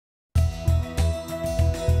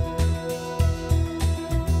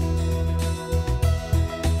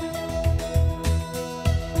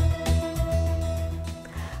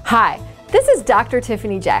Hi, this is Dr.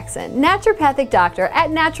 Tiffany Jackson, naturopathic doctor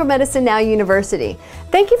at Natural Medicine Now University.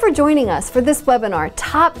 Thank you for joining us for this webinar,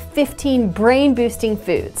 Top 15 Brain Boosting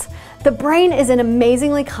Foods. The brain is an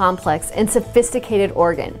amazingly complex and sophisticated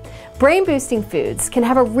organ. Brain boosting foods can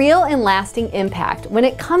have a real and lasting impact when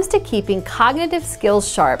it comes to keeping cognitive skills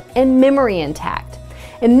sharp and memory intact.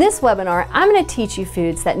 In this webinar, I'm going to teach you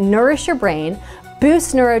foods that nourish your brain,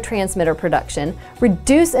 boost neurotransmitter production,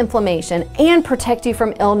 reduce inflammation, and protect you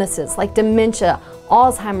from illnesses like dementia,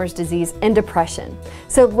 Alzheimer's disease, and depression.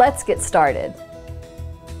 So let's get started.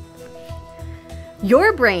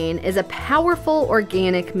 Your brain is a powerful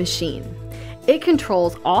organic machine. It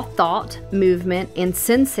controls all thought, movement, and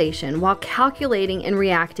sensation while calculating and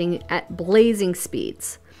reacting at blazing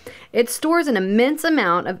speeds. It stores an immense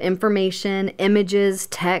amount of information, images,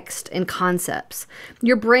 text, and concepts.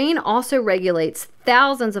 Your brain also regulates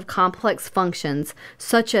thousands of complex functions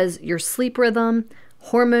such as your sleep rhythm,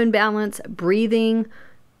 hormone balance, breathing,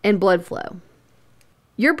 and blood flow.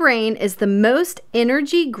 Your brain is the most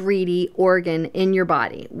energy-greedy organ in your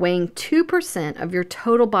body, weighing 2% of your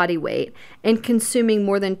total body weight and consuming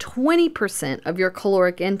more than 20% of your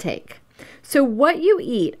caloric intake. So what you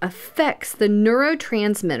eat affects the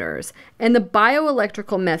neurotransmitters and the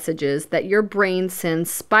bioelectrical messages that your brain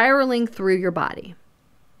sends spiraling through your body.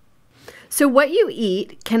 So what you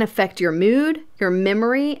eat can affect your mood, your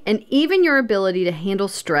memory, and even your ability to handle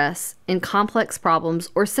stress and complex problems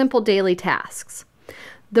or simple daily tasks.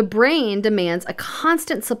 The brain demands a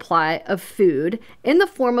constant supply of food in the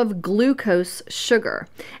form of glucose sugar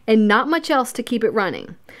and not much else to keep it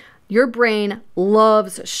running. Your brain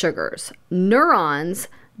loves sugars. Neurons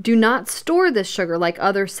do not store this sugar like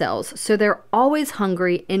other cells, so they're always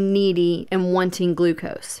hungry and needy and wanting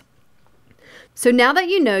glucose. So now that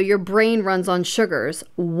you know your brain runs on sugars,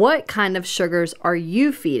 what kind of sugars are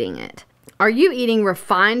you feeding it? Are you eating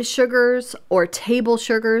refined sugars or table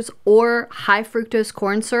sugars or high fructose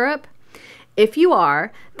corn syrup? If you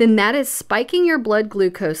are, then that is spiking your blood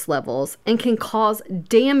glucose levels and can cause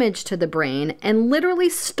damage to the brain and literally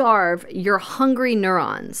starve your hungry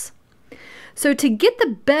neurons. So to get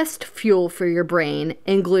the best fuel for your brain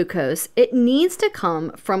and glucose, it needs to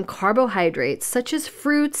come from carbohydrates such as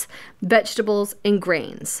fruits, vegetables, and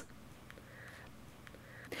grains.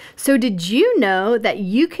 So did you know that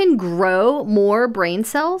you can grow more brain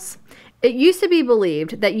cells? It used to be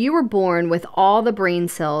believed that you were born with all the brain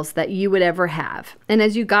cells that you would ever have. And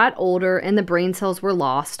as you got older and the brain cells were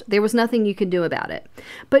lost, there was nothing you could do about it.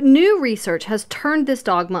 But new research has turned this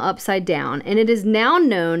dogma upside down, and it is now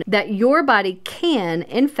known that your body can,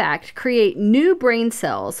 in fact, create new brain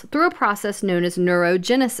cells through a process known as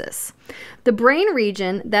neurogenesis. The brain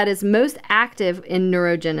region that is most active in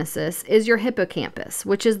neurogenesis is your hippocampus,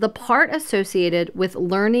 which is the part associated with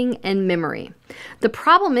learning and memory. The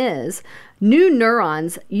problem is, new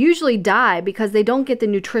neurons usually die because they don't get the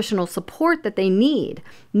nutritional support that they need,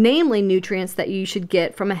 namely nutrients that you should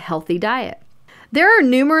get from a healthy diet. There are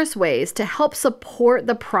numerous ways to help support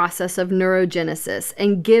the process of neurogenesis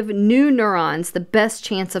and give new neurons the best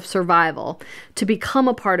chance of survival to become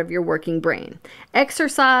a part of your working brain.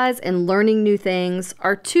 Exercise and learning new things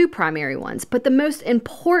are two primary ones, but the most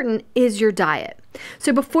important is your diet.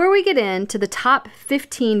 So before we get into the top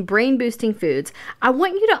 15 brain-boosting foods, I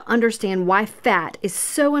want you to understand why fat is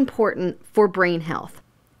so important for brain health.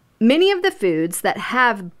 Many of the foods that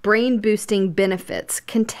have brain-boosting benefits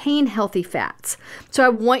contain healthy fats. So I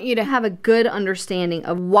want you to have a good understanding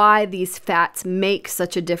of why these fats make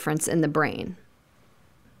such a difference in the brain.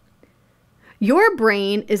 Your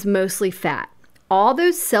brain is mostly fat. All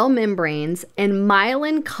those cell membranes and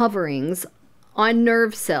myelin coverings on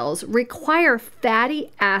nerve cells require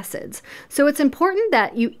fatty acids. So it's important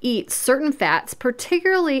that you eat certain fats,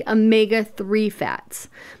 particularly omega-3 fats.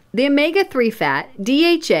 The omega-3 fat,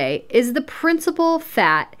 DHA, is the principal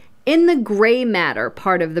fat in the gray matter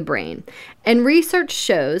part of the brain. And research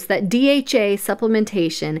shows that DHA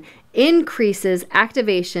supplementation increases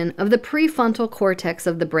activation of the prefrontal cortex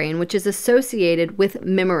of the brain, which is associated with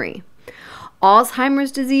memory.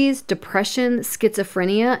 Alzheimer's disease, depression,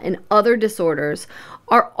 schizophrenia, and other disorders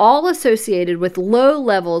are all associated with low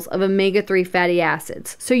levels of omega-3 fatty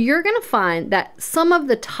acids. So you're going to find that some of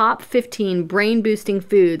the top 15 brain-boosting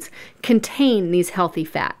foods contain these healthy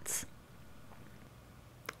fats.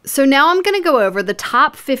 So now I'm going to go over the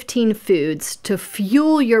top 15 foods to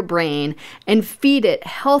fuel your brain and feed it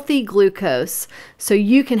healthy glucose so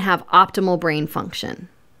you can have optimal brain function.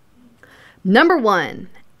 Number 1.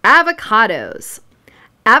 Avocados.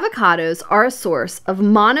 Avocados are a source of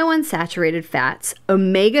monounsaturated fats,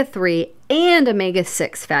 omega-3 and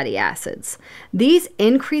omega-6 fatty acids. These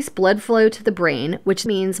increase blood flow to the brain, which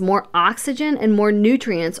means more oxygen and more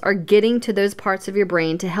nutrients are getting to those parts of your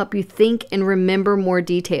brain to help you think and remember more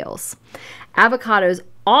details. Avocados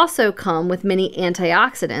also come with many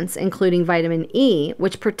antioxidants, including vitamin E,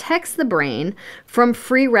 which protects the brain from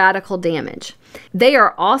free radical damage. They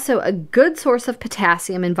are also a good source of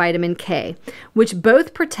potassium and vitamin K, which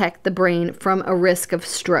both protect the brain from a risk of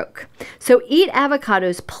stroke. So eat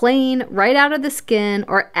avocados plain, right out of the skin,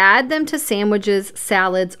 or add them to sandwiches,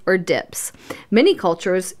 salads, or dips. Many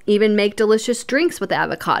cultures even make delicious drinks with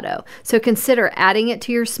avocado, so consider adding it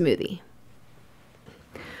to your smoothie.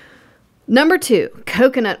 Number 2,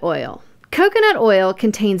 coconut oil. Coconut oil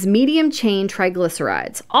contains medium-chain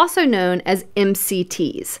triglycerides, also known as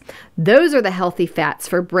MCTs. Those are the healthy fats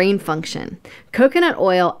for brain function. Coconut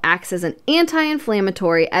oil acts as an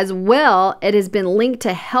anti-inflammatory as well. It has been linked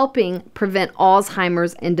to helping prevent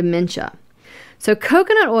Alzheimer's and dementia. So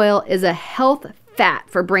coconut oil is a health fat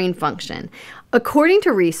for brain function. According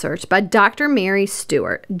to research by Dr. Mary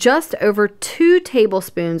Stewart, just over 2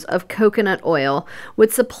 tablespoons of coconut oil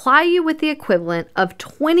would supply you with the equivalent of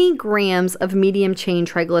 20 grams of medium-chain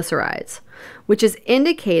triglycerides, which is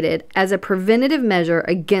indicated as a preventative measure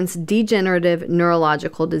against degenerative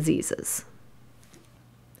neurological diseases.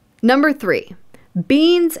 Number 3,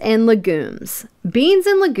 beans and legumes. Beans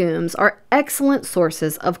and legumes are excellent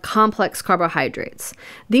sources of complex carbohydrates.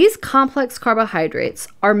 These complex carbohydrates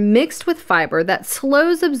are mixed with fiber that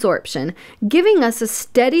slows absorption, giving us a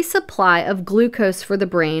steady supply of glucose for the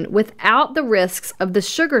brain without the risks of the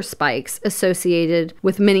sugar spikes associated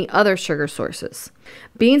with many other sugar sources.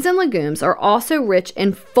 Beans and legumes are also rich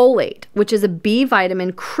in folate, which is a B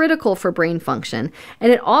vitamin critical for brain function,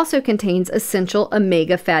 and it also contains essential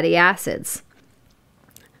omega fatty acids.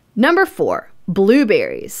 Number 4,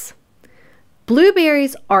 blueberries.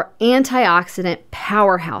 Blueberries are antioxidant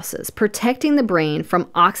powerhouses, protecting the brain from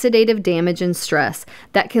oxidative damage and stress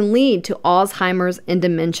that can lead to Alzheimer's and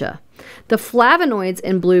dementia. The flavonoids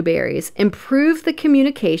in blueberries improve the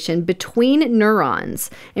communication between neurons,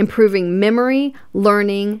 improving memory,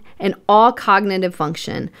 learning, and all cognitive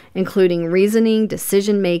function, including reasoning,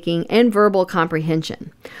 decision-making, and verbal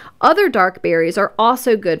comprehension. Other dark berries are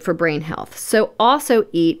also good for brain health, so also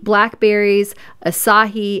eat blackberries,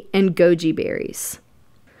 acai, and goji berries.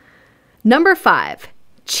 Number 5,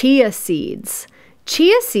 chia seeds.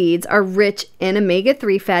 Chia seeds are rich in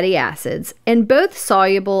omega-3 fatty acids and both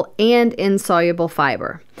soluble and insoluble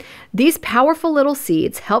fiber. These powerful little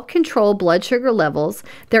seeds help control blood sugar levels,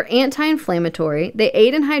 they're anti-inflammatory, they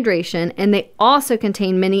aid in hydration, and they also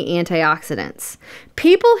contain many antioxidants.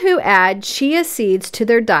 People who add chia seeds to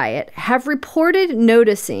their diet have reported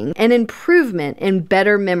noticing an improvement in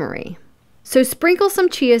better memory. So sprinkle some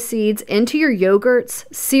chia seeds into your yogurts,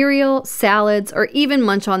 cereal, salads, or even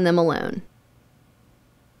munch on them alone.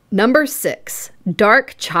 Number 6,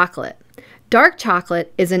 dark chocolate. Dark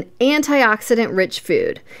chocolate is an antioxidant-rich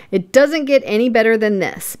food. It doesn't get any better than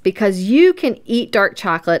this because you can eat dark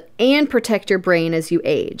chocolate and protect your brain as you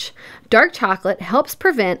age. Dark chocolate helps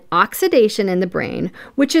prevent oxidation in the brain,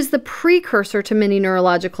 which is the precursor to many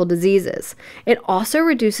neurological diseases. It also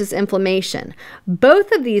reduces inflammation.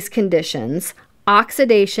 Both of these conditions,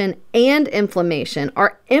 oxidation and inflammation,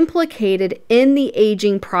 are implicated in the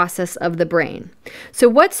aging process of the brain. So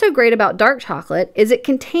what's so great about dark chocolate is it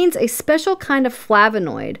contains a special kind of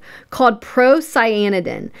flavonoid called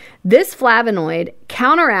procyanidin. This flavonoid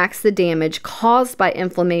counteracts the damage caused by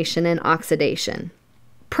inflammation and oxidation.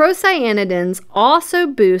 Procyanidins also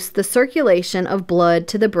boost the circulation of blood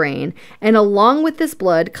to the brain, and along with this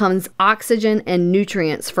blood comes oxygen and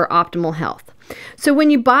nutrients for optimal health. So when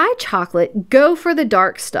you buy chocolate, go for the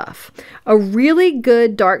dark stuff. A really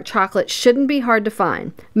good dark chocolate shouldn't be hard to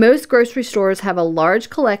find. Most grocery stores have a large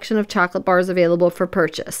collection of chocolate bars available for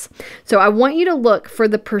purchase. So I want you to look for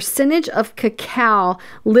the percentage of cacao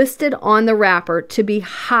listed on the wrapper to be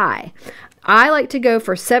high. I like to go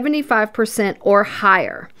for 75% or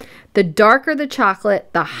higher. The darker the chocolate,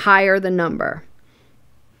 the higher the number.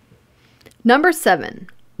 Number 7,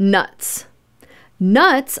 nuts.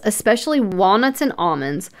 Nuts, especially walnuts and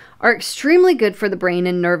almonds, are extremely good for the brain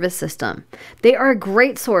and nervous system. They are a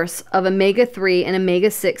great source of omega-3 and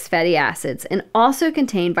omega-6 fatty acids and also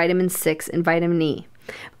contain vitamin 6 and vitamin E.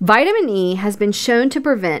 Vitamin E has been shown to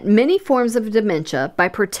prevent many forms of dementia by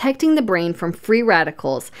protecting the brain from free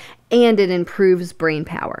radicals, and it improves brain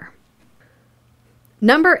power.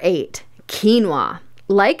 Number 8, quinoa.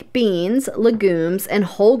 Like beans, legumes, and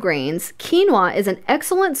whole grains, quinoa is an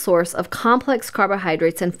excellent source of complex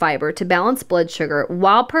carbohydrates and fiber to balance blood sugar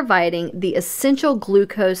while providing the essential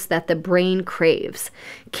glucose that the brain craves.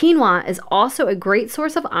 Quinoa is also a great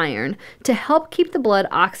source of iron to help keep the blood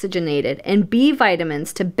oxygenated and B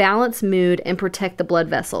vitamins to balance mood and protect the blood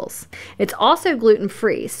vessels. It's also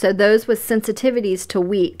gluten-free, so those with sensitivities to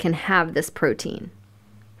wheat can have this protein.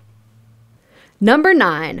 Number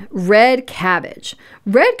 9, red cabbage.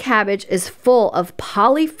 Red cabbage is full of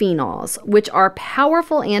polyphenols, which are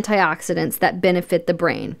powerful antioxidants that benefit the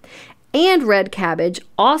brain. And red cabbage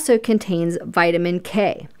also contains vitamin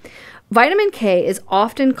K. Vitamin K is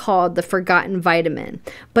often called the forgotten vitamin,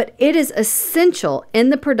 but it is essential in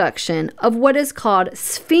the production of what is called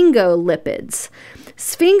sphingolipids.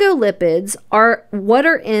 Sphingolipids are what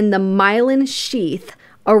are in the myelin sheath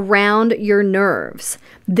around your nerves.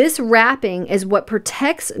 This wrapping is what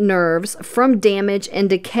protects nerves from damage and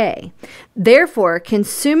decay. Therefore,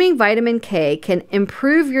 consuming vitamin K can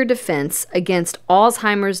improve your defense against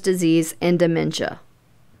Alzheimer's disease and dementia.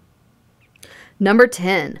 Number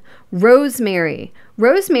 10, rosemary.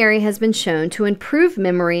 Rosemary has been shown to improve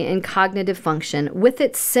memory and cognitive function with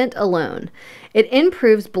its scent alone. It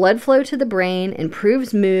improves blood flow to the brain,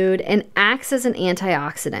 improves mood, and acts as an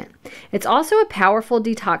antioxidant. It's also a powerful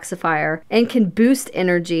detoxifier and can boost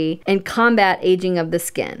energy and combat aging of the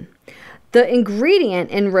skin. The ingredient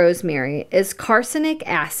in rosemary is carcinic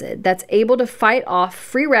acid that's able to fight off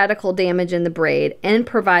free radical damage in the brain and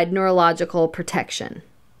provide neurological protection.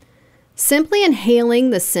 Simply inhaling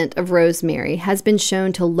the scent of rosemary has been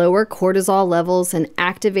shown to lower cortisol levels and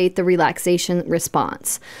activate the relaxation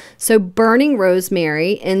response. So burning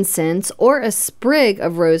rosemary, incense, or a sprig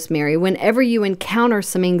of rosemary whenever you encounter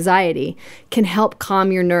some anxiety can help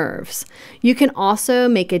calm your nerves. You can also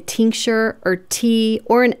make a tincture or tea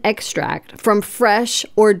or an extract from fresh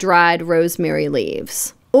or dried rosemary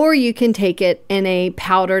leaves. Or you can take it in a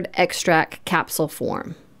powdered extract capsule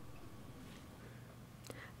form.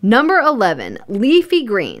 Number 11, leafy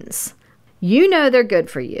greens. You know they're good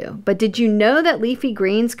for you, but did you know that leafy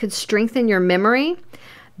greens could strengthen your memory?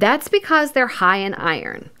 That's because they're high in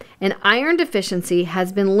iron, and iron deficiency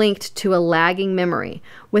has been linked to a lagging memory.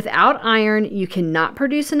 Without iron, you cannot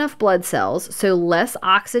produce enough blood cells, so less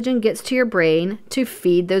oxygen gets to your brain to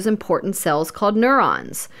feed those important cells called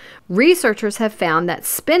neurons. Researchers have found that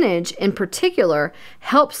spinach in particular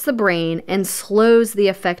helps the brain and slows the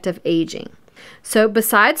effect of aging. So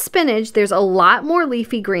besides spinach, there's a lot more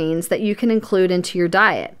leafy greens that you can include into your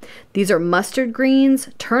diet. These are mustard greens,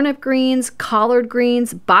 turnip greens, collard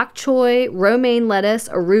greens, bok choy, romaine lettuce,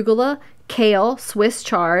 arugula, kale, Swiss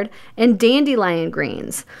chard, and dandelion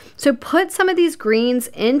greens. So put some of these greens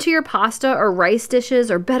into your pasta or rice dishes,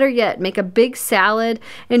 or better yet, make a big salad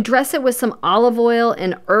and dress it with some olive oil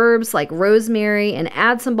and herbs like rosemary and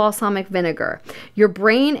add some balsamic vinegar. Your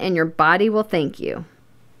brain and your body will thank you.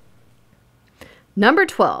 Number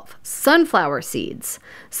 12, sunflower seeds.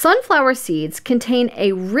 Sunflower seeds contain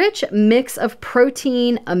a rich mix of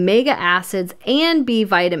protein, omega acids, and B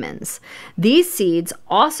vitamins. These seeds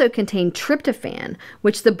also contain tryptophan,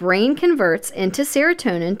 which the brain converts into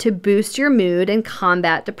serotonin to boost your mood and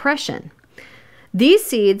combat depression. These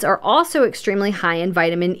seeds are also extremely high in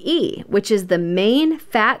vitamin E, which is the main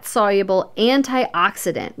fat-soluble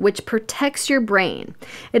antioxidant which protects your brain.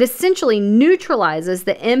 It essentially neutralizes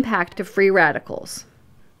the impact of free radicals.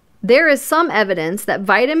 There is some evidence that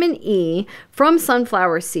vitamin E from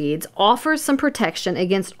sunflower seeds offers some protection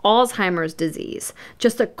against Alzheimer's disease.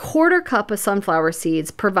 Just a quarter cup of sunflower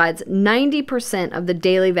seeds provides 90% of the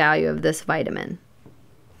daily value of this vitamin.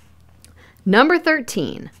 Number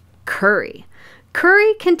 13, curry.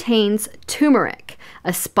 Curry contains turmeric,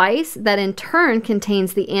 a spice that in turn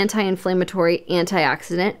contains the anti-inflammatory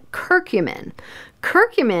antioxidant curcumin.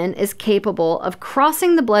 Curcumin is capable of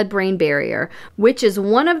crossing the blood-brain barrier, which is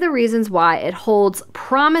one of the reasons why it holds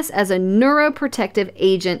promise as a neuroprotective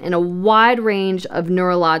agent in a wide range of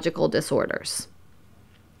neurological disorders.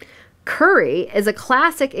 Curry is a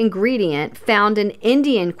classic ingredient found in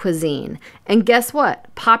Indian cuisine. And guess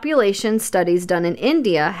what? Population studies done in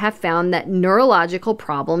India have found that neurological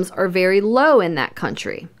problems are very low in that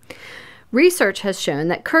country. Research has shown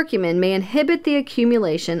that curcumin may inhibit the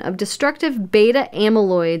accumulation of destructive beta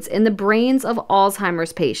amyloids in the brains of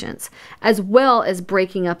Alzheimer's patients, as well as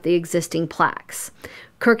breaking up the existing plaques.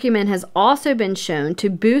 Curcumin has also been shown to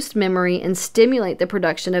boost memory and stimulate the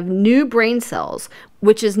production of new brain cells,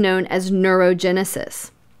 which is known as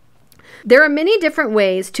neurogenesis. There are many different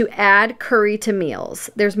ways to add curry to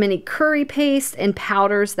meals. There's many curry paste and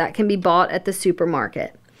powders that can be bought at the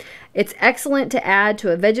supermarket. It's excellent to add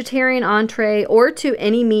to a vegetarian entree or to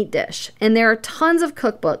any meat dish. And there are tons of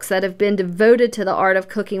cookbooks that have been devoted to the art of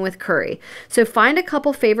cooking with curry. So find a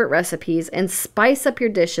couple favorite recipes and spice up your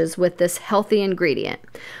dishes with this healthy ingredient.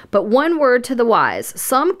 But one word to the wise,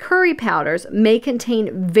 some curry powders may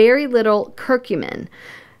contain very little curcumin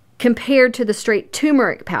compared to the straight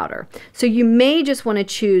turmeric powder. So you may just want to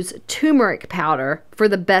choose turmeric powder for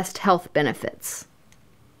the best health benefits.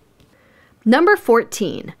 Number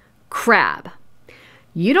 14. Crab.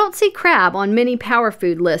 You don't see crab on many power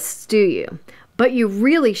food lists, do you? But you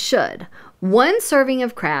really should. One serving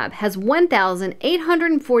of crab has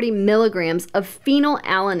 1,840 milligrams of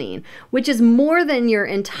phenylalanine, which is more than your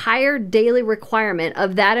entire daily requirement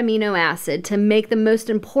of that amino acid to make the most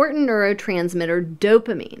important neurotransmitter,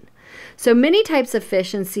 dopamine. So many types of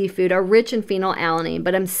fish and seafood are rich in phenylalanine,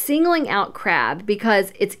 but I'm singling out crab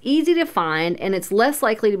because it's easy to find and it's less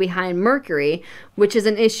likely to be high in mercury, which is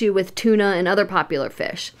an issue with tuna and other popular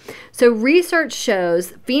fish. So research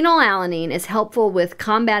shows phenylalanine is helpful with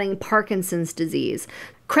combating Parkinson's disease.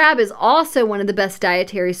 Crab is also one of the best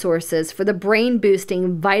dietary sources for the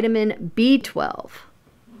brain-boosting vitamin B12.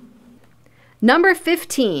 Number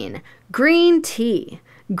 15, green tea.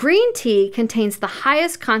 Green tea contains the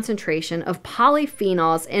highest concentration of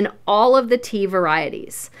polyphenols in all of the tea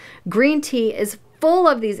varieties. Green tea is full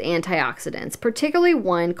of these antioxidants, particularly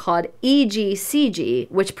one called EGCG,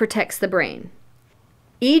 which protects the brain.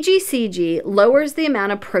 EGCG lowers the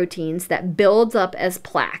amount of proteins that builds up as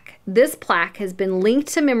plaque. This plaque has been linked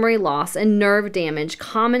to memory loss and nerve damage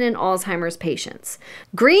common in Alzheimer's patients.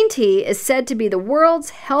 Green tea is said to be the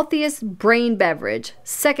world's healthiest brain beverage,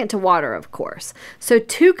 second to water, of course. So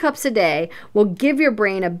 2 cups a day will give your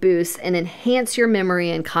brain a boost and enhance your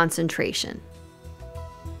memory and concentration.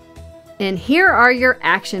 And here are your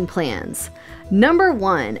action plans. Number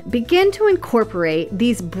 1, begin to incorporate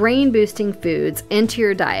these brain-boosting foods into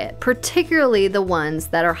your diet, particularly the ones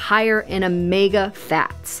that are higher in omega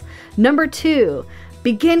fats. Number 2,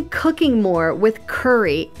 begin cooking more with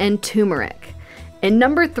curry and turmeric. And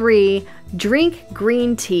number 3, drink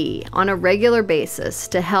green tea on a regular basis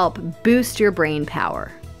to help boost your brain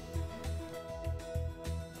power.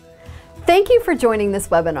 Thank you for joining this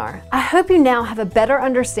webinar. I hope you now have a better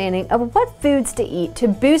understanding of what foods to eat to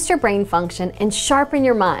boost your brain function and sharpen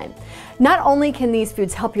your mind. Not only can these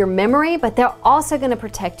foods help your memory, but they're also going to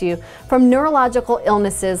protect you from neurological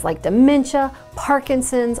illnesses like dementia,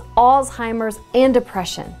 Parkinson's, Alzheimer's, and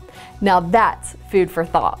depression. Now that's food for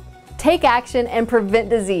thought. Take action and prevent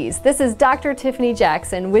disease. This is Dr. Tiffany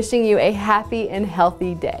Jackson wishing you a happy and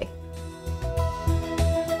healthy day.